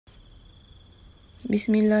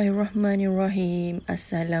Bismillahirrahmanirrahim.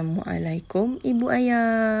 Assalamualaikum Ibu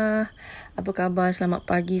Ayah. Apa khabar? Selamat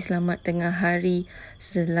pagi, selamat tengah hari,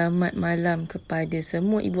 selamat malam kepada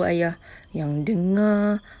semua Ibu Ayah yang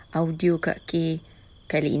dengar audio Kkdi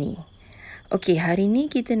kali ini. Okey, hari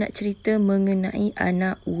ni kita nak cerita mengenai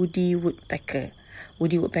anak Woody Woodpecker.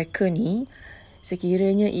 Woody Woodpecker ni,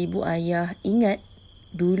 sekiranya Ibu Ayah ingat,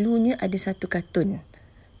 dulunya ada satu kartun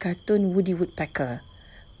Woody Woodpecker.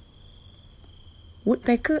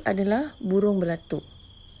 Woodpecker adalah burung belatuk.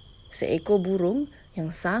 Seekor burung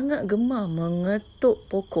yang sangat gemar mengetuk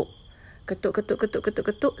pokok.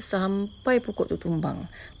 Ketuk sampai pokok tu tumbang.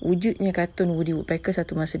 Wujudnya kartun Woody Woodpecker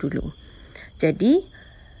satu masa dulu. Jadi,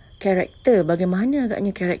 bagaimana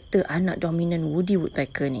agaknya karakter anak dominan Woody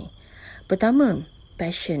Woodpecker ni? Pertama,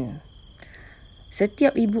 passion.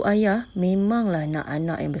 Setiap ibu ayah memanglah nak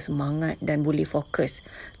anak yang bersemangat dan boleh fokus.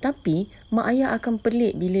 Tapi, mak ayah akan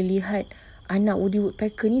pelik bila lihat anak Woody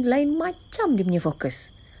Woodpecker ni lain macam dia punya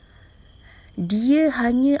fokus. Dia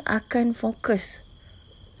hanya akan fokus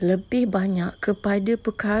lebih banyak kepada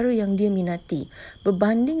perkara yang dia minati.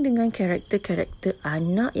 Berbanding dengan karakter-karakter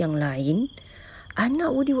anak yang lain,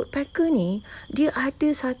 anak Woody Woodpecker ni, dia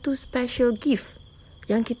ada satu special gift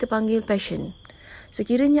yang kita panggil passion.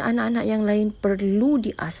 Sekiranya anak-anak yang lain perlu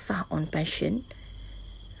diasah on passion,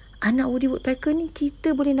 anak Woody Woodpecker ni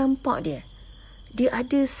kita boleh nampak dia. Dia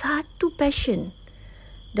ada satu passion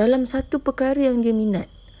dalam satu perkara yang dia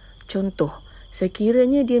minat. Contoh,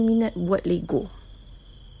 sekiranya dia minat buat Lego.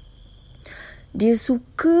 Dia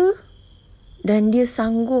suka dan dia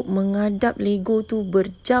sanggup mengadap Lego tu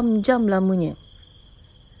berjam-jam lamanya.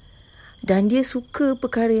 Dan dia suka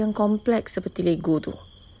perkara yang kompleks seperti Lego tu.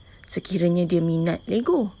 Sekiranya dia minat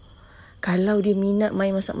Lego. Kalau dia minat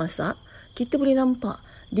main masak-masak, kita boleh nampak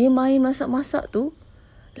dia main masak-masak tu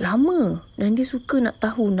lama dan dia suka nak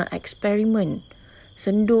tahu, nak eksperimen.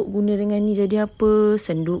 Senduk guna dengan ni jadi apa,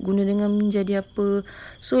 senduk guna dengan ni jadi apa.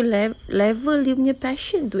 So level dia punya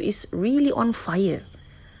passion tu is really on fire.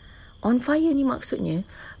 On fire ni maksudnya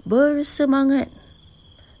bersemangat.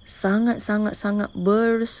 Sangat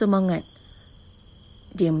bersemangat.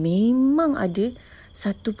 Dia memang ada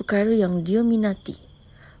satu perkara yang dia minati.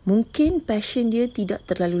 Mungkin passion dia tidak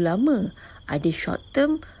terlalu lama. Ada short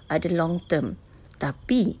term, ada long term.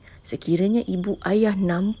 Tapi, sekiranya ibu ayah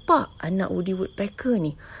nampak anak Woody Woodpecker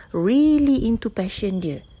ni really into passion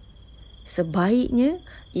dia, sebaiknya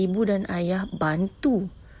ibu dan ayah bantu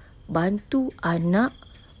anak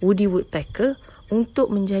Woody Woodpecker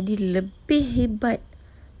untuk menjadi lebih hebat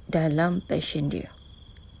dalam passion dia.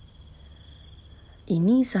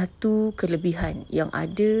 Ini satu kelebihan yang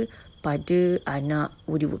ada pada anak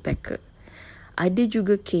Woody Woodpecker. Ada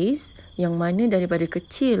juga kes yang mana daripada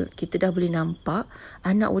kecil kita dah boleh nampak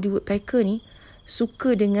anak Woody Woodpecker ni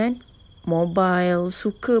suka dengan mobile,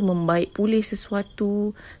 suka membaik pulih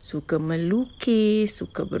sesuatu, suka melukis,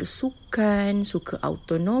 suka bersukan, suka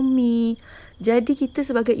autonomi. Jadi kita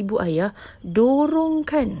sebagai ibu ayah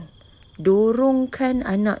dorongkan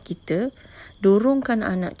anak kita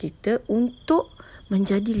untuk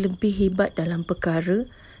menjadi lebih hebat dalam perkara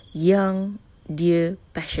yang dia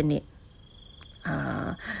passionate.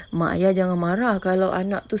 Mak ayah jangan marah kalau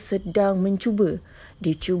anak tu sedang mencuba.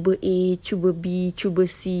 Dia cuba A, cuba B, cuba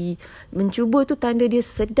C. Mencuba tu tanda dia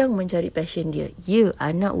sedang mencari passion dia. Ya,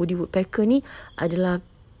 anak Woody Woodpecker ni adalah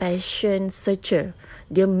passion searcher.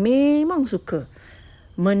 Dia memang suka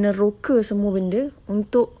meneroka semua benda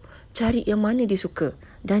untuk cari yang mana dia suka.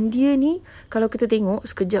 Dan dia ni, kalau kita tengok,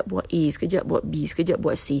 sekejap buat A, sekejap buat B, sekejap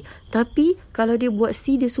buat C. Tapi, kalau dia buat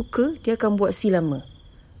C, dia suka, dia akan buat C lama.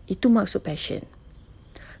 Itu maksud passion.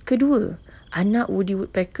 Kedua, anak Woody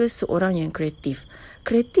Woodpecker seorang yang kreatif.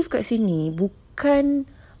 Kreatif kat sini bukan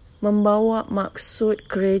membawa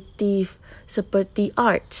maksud kreatif seperti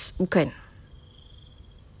arts, bukan.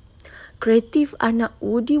 Kreatif anak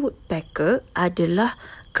Woody Woodpecker adalah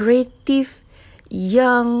kreatif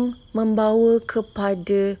yang membawa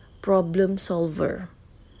kepada problem solver.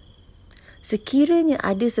 Sekiranya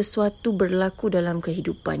ada sesuatu berlaku dalam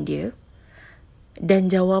kehidupan dia,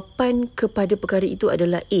 dan jawapan kepada perkara itu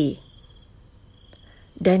adalah A,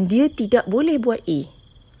 dan dia tidak boleh buat A,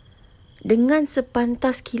 dengan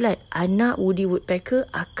sepantas kilat anak Woody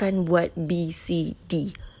Woodpecker akan buat B, C,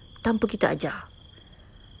 D tanpa kita ajar.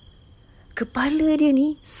 Kepala dia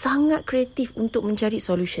ni sangat kreatif untuk mencari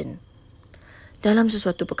solution dalam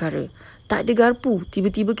sesuatu perkara. Tak ada garpu,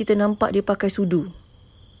 tiba-tiba kita nampak dia pakai sudu.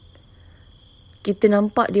 Kita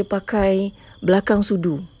nampak dia pakai belakang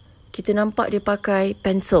sudu. Kita nampak dia pakai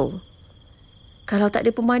pensel. Kalau tak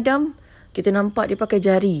ada pemadam, kita nampak dia pakai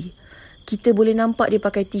jari. Kita boleh nampak dia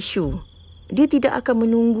pakai tisu. Dia tidak akan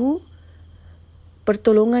menunggu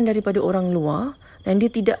pertolongan daripada orang luar dan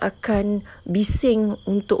dia tidak akan bising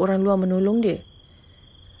untuk orang luar menolong dia.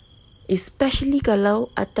 Especially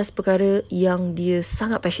kalau atas perkara yang dia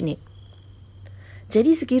sangat passionate.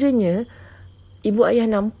 Jadi sekiranya ibu ayah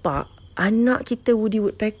nampak anak kita Woody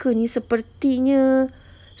Woodpecker ni sepertinya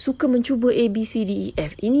suka mencuba A, B, C, D, E,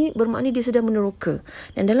 F. Ini bermakna dia sedang meneroka.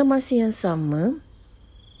 Dan dalam masa yang sama,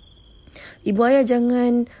 ibu ayah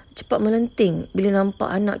jangan cepat melenting bila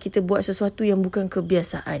nampak anak kita buat sesuatu yang bukan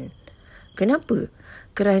kebiasaan. Kenapa?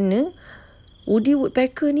 Kerana Woody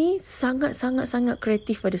Woodpecker ni sangat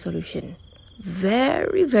kreatif pada solution.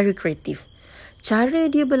 Very, very kreatif. Cara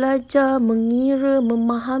dia belajar, mengira,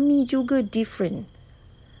 memahami juga different.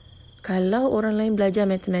 Kalau orang lain belajar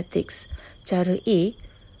mathematics, cara A,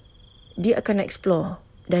 dia akan explore.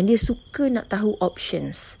 Dan dia suka nak tahu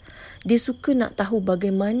options. Dia suka nak tahu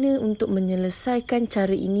bagaimana untuk menyelesaikan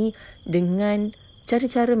cara ini dengan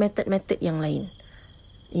cara-cara metod-metod yang lain.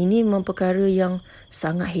 Ini memang perkara yang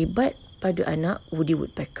sangat hebat pada anak Woody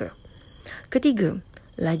Woodpecker. Ketiga,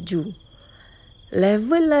 laju.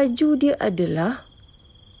 Level laju dia adalah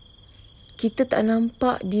kita tak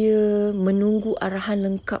nampak dia menunggu arahan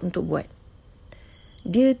lengkap untuk buat.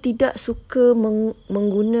 Dia tidak suka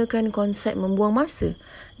menggunakan konsep membuang masa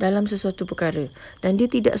dalam sesuatu perkara. Dan dia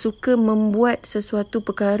tidak suka membuat sesuatu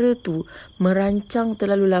perkara tu merancang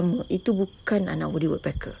terlalu lama. Itu bukan anak Woody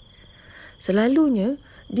Woodpecker. Selalunya,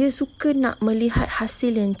 dia suka nak melihat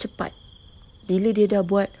hasil yang cepat. Bila dia dah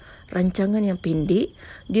buat rancangan yang pendek,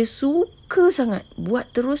 dia suka sangat buat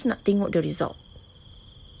terus nak tengok the result.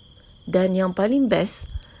 Dan yang paling best,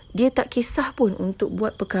 dia tak kisah pun untuk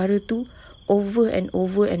buat perkara tu over and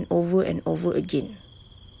over again.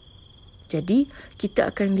 Jadi,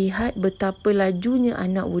 kita akan lihat betapa lajunya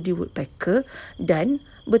anak Woody Woodpecker dan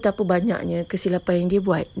betapa banyaknya kesilapan yang dia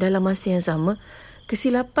buat. Dalam masa yang sama,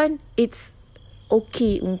 kesilapan it's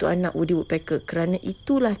okay untuk anak Woody Woodpecker kerana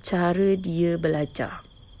itulah cara dia belajar.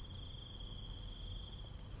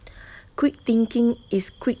 Quick thinking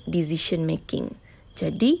is quick decision making.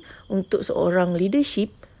 Jadi, untuk seorang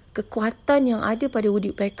leadership, kekuatan yang ada pada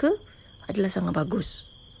Woody Woodpecker adalah sangat bagus.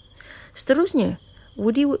 Seterusnya,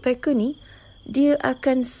 Woody Woodpecker ni, dia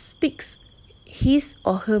akan speaks his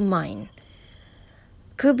or her mind.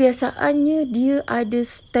 Kebiasaannya, dia ada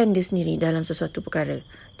stand dia sendiri dalam sesuatu perkara.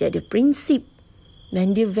 Dia ada prinsip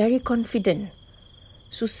dan dia very confident.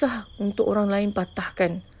 Susah untuk orang lain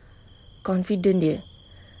patahkan confident dia.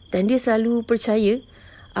 Dan dia selalu percaya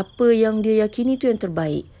apa yang dia yakini tu yang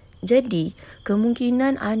terbaik. Jadi,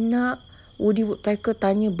 kemungkinan anak Woody Woodpecker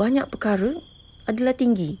tanya banyak perkara adalah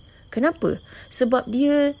tinggi. Kenapa? Sebab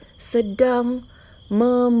dia sedang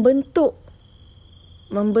membentuk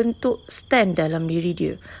stand dalam diri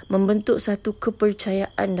dia. Membentuk satu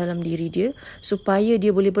kepercayaan dalam diri dia supaya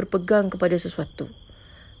dia boleh berpegang kepada sesuatu.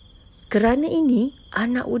 Kerana ini,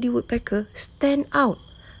 anak Woody Woodpecker stand out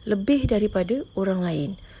lebih daripada orang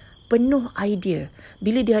lain. Penuh idea.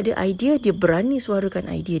 Bila dia ada idea, dia berani suarakan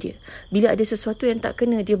idea dia. Bila ada sesuatu yang tak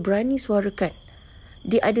kena, dia berani suarakan.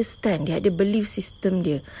 Dia ada stand, dia ada belief system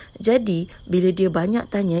dia. Jadi, bila dia banyak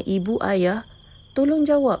tanya, ibu ayah tolong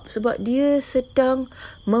jawab sebab dia sedang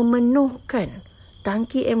memenuhkan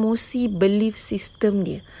tangki emosi belief system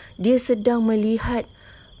dia. Dia sedang melihat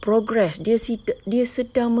progress, dia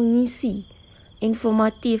sedang mengisi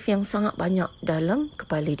informatif yang sangat banyak dalam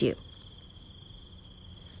kepala dia.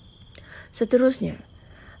 Seterusnya,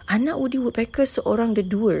 anak Woody Woodpecker seorang the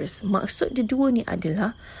doers. Maksud the doer ni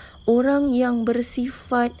adalah orang yang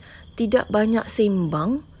bersifat tidak banyak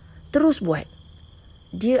sembang, terus buat.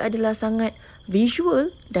 Dia adalah sangat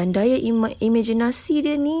visual dan daya imajinasi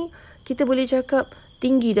dia ni kita boleh cakap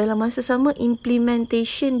tinggi. Dalam masa sama,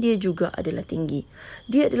 implementation dia juga adalah tinggi.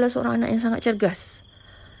 Dia adalah seorang anak yang sangat cergas.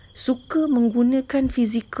 Suka menggunakan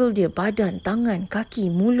fizikal dia, badan, tangan, kaki,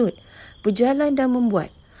 mulut, berjalan dan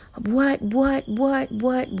membuat. Buat.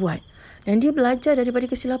 Dan dia belajar daripada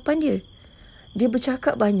kesilapan dia. Dia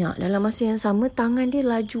bercakap banyak. Dalam masa yang sama, tangan dia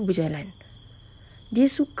laju berjalan.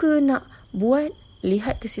 Dia suka nak buat,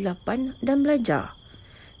 lihat kesilapan dan belajar.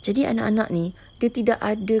 Jadi anak-anak ni, dia tidak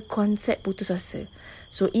ada konsep putus asa.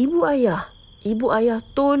 So, ibu ayah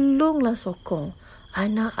tolonglah sokong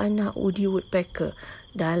anak-anak Woody Woodpecker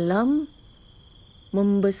dalam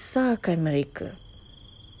membesarkan mereka.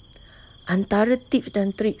 Antara tips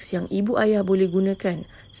dan triks yang ibu ayah boleh gunakan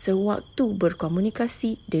sewaktu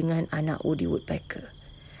berkomunikasi dengan anak Woody Woodpecker.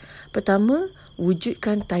 Pertama,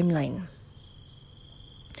 wujudkan timeline.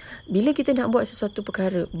 Bila kita nak buat sesuatu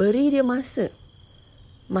perkara, beri dia masa.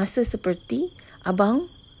 Masa seperti, abang,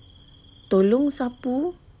 tolong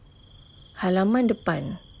sapu halaman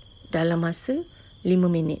depan dalam masa 5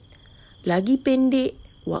 minit. lagi pendek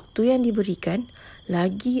waktu yang diberikan,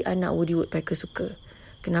 lagi anak Woody Woodpecker suka.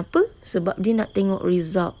 Kenapa? Sebab dia nak tengok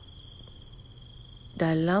result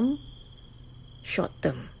dalam short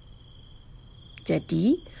term.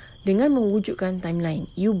 Jadi, dengan mewujudkan timeline,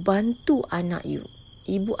 you bantu anak you.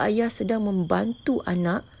 Ibu ayah sedang membantu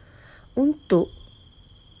anak untuk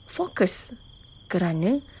fokus.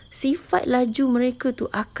 Kerana sifat laju mereka tu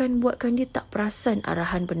akan buatkan dia tak perasan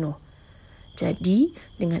arahan penuh. Jadi,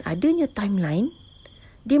 dengan adanya timeline,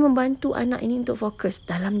 dia membantu anak ini untuk fokus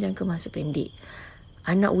dalam jangka masa pendek.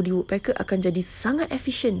 Anak Woody Woodpecker akan jadi sangat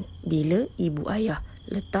efisien bila ibu ayah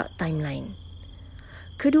letak timeline.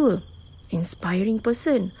 Kedua, inspiring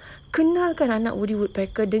person. Kenalkan anak Woody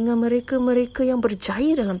Woodpecker dengan mereka-mereka yang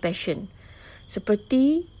berjaya dalam passion.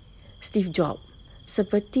 Seperti Steve Jobs,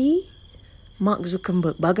 seperti Mark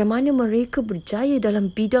Zuckerberg. Bagaimana mereka berjaya dalam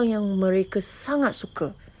bidang yang mereka sangat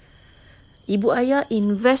suka. Ibu ayah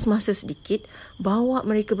invest masa sedikit, bawa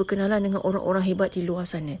mereka berkenalan dengan orang-orang hebat di luar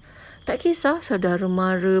sana. Tak kisah saudara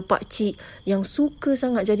mara, pakcik yang suka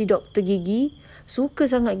sangat jadi doktor gigi, suka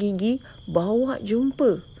sangat gigi, bawa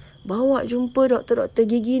jumpa doktor-doktor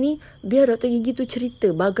gigi ni, biar doktor gigi tu cerita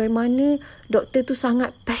bagaimana doktor tu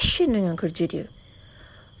sangat passion dengan kerja dia.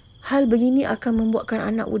 Hal begini akan membuatkan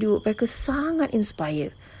anak Woody Woodpecker sangat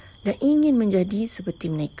inspire dan ingin menjadi seperti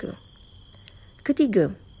mereka.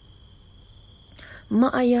 Ketiga,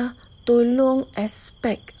 mak ayah tolong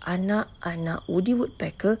aspek anak-anak Woody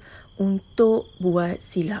Woodpecker untuk buat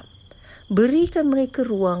silap. Berikan mereka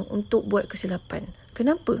ruang untuk buat kesilapan.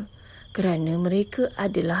 Kenapa? Kerana mereka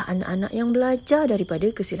adalah anak-anak yang belajar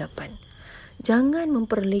daripada kesilapan. Jangan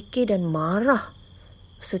memperlekeh dan marah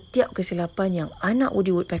setiap kesilapan yang anak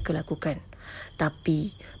Woody Woodpecker lakukan.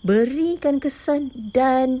 Tapi, berikan kesan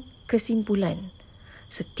dan kesimpulan.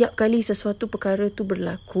 Setiap kali sesuatu perkara itu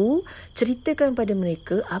berlaku, ceritakan pada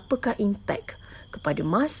mereka apakah impak kepada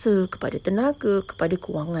masa, kepada tenaga, kepada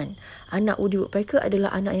kewangan. Anak Woody Woodpecker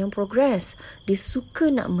adalah anak yang progress. Dia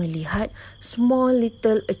suka nak melihat small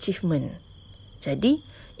little achievement. Jadi,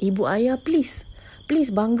 ibu ayah please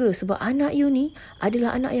bangga sebab anak you ni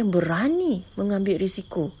adalah anak yang berani mengambil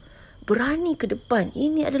risiko. Berani ke depan.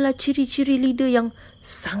 Ini adalah ciri-ciri leader yang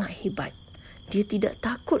sangat hebat. Dia tidak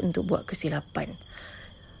takut untuk buat kesilapan.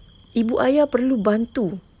 Ibu ayah perlu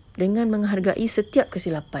bantu dengan menghargai setiap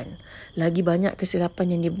kesilapan. Lagi banyak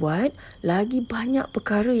kesilapan yang dia buat, lagi banyak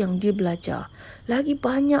perkara yang dia belajar. Lagi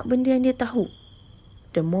banyak benda yang dia tahu.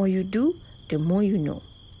 The more you do, the more you know.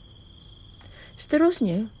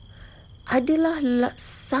 Seterusnya, adalah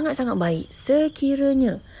sangat-sangat baik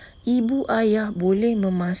sekiranya ibu ayah boleh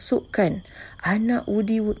memasukkan anak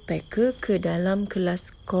Woody Woodpecker ke dalam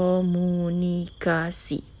kelas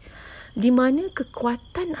komunikasi, di mana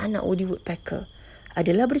kekuatan anak Woody Woodpecker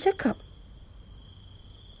adalah bercakap.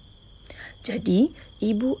 Jadi,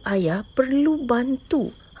 ibu ayah perlu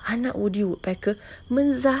bantu anak Woody Woodpecker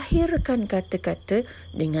menzahirkan kata-kata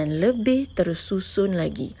dengan lebih tersusun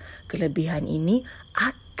lagi. Kelebihan ini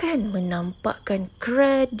akan menampakkan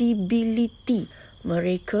kredibiliti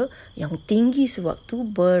mereka yang tinggi sewaktu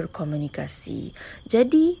berkomunikasi.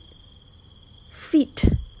 Jadi,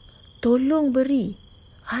 tolong beri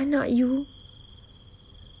anak you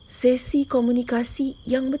sesi komunikasi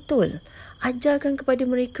yang betul. Ajarkan kepada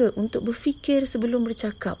mereka untuk berfikir sebelum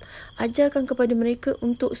bercakap. Ajarkan kepada mereka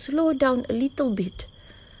untuk slow down a little bit.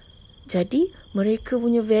 Jadi, mereka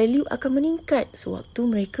punya value akan meningkat sewaktu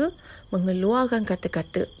mereka mengeluarkan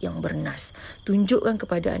kata-kata yang bernas. Tunjukkan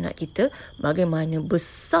kepada anak kita bagaimana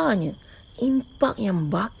besarnya impak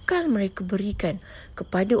yang bakal mereka berikan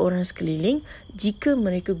kepada orang sekeliling jika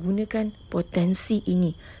mereka gunakan potensi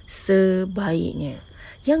ini sebaiknya.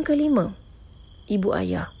 Yang kelima, ibu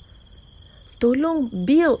ayah, tolong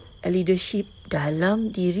build a leadership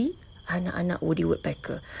dalam diri anak-anak Woody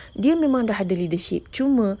Woodpecker. Dia memang dah ada leadership,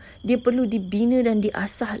 cuma dia perlu dibina dan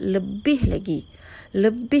diasah lebih lagi.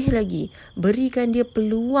 Lebih lagi, berikan dia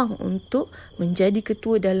peluang untuk menjadi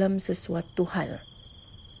ketua dalam sesuatu hal.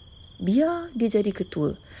 Biar dia jadi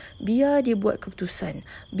ketua, biar dia buat keputusan,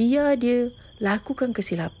 biar dia lakukan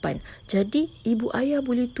kesilapan. Jadi, ibu ayah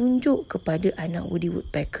boleh tunjuk kepada anak Woody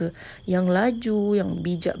Woodpecker yang laju, yang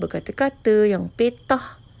bijak berkata-kata, yang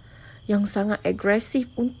petah, yang sangat agresif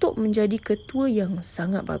untuk menjadi ketua yang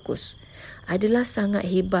sangat bagus. Adalah sangat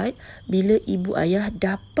hebat bila ibu ayah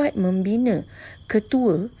dapat membina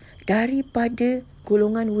ketua daripada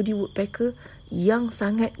golongan Woody Woodpecker yang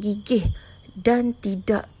sangat gigih dan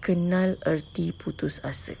tidak kenal erti putus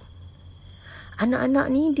asa. Anak-anak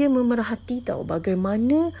ni dia memerhati tahu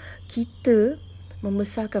bagaimana kita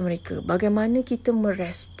membesarkan mereka, bagaimana kita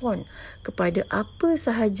merespon kepada apa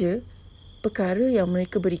sahaja perkara yang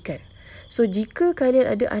mereka berikan. So jika kalian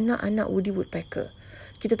ada anak-anak Woody Woodpecker,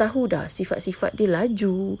 kita tahu dah sifat-sifat dia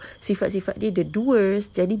laju, sifat-sifat dia the doers.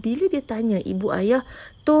 Jadi bila dia tanya ibu ayah,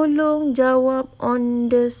 tolong jawab on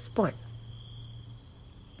the spot.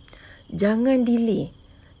 Jangan delay.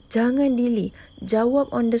 Jawab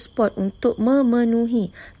on the spot untuk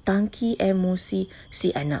memenuhi tangki emosi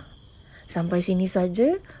si anak. Sampai sini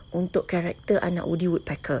saja untuk karakter anak Woody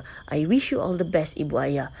Woodpecker. I wish you all the best, ibu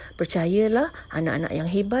ayah. Percayalah, anak-anak yang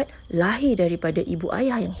hebat lahir daripada ibu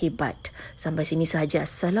ayah yang hebat. Sampai sini saja.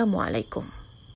 Assalamualaikum.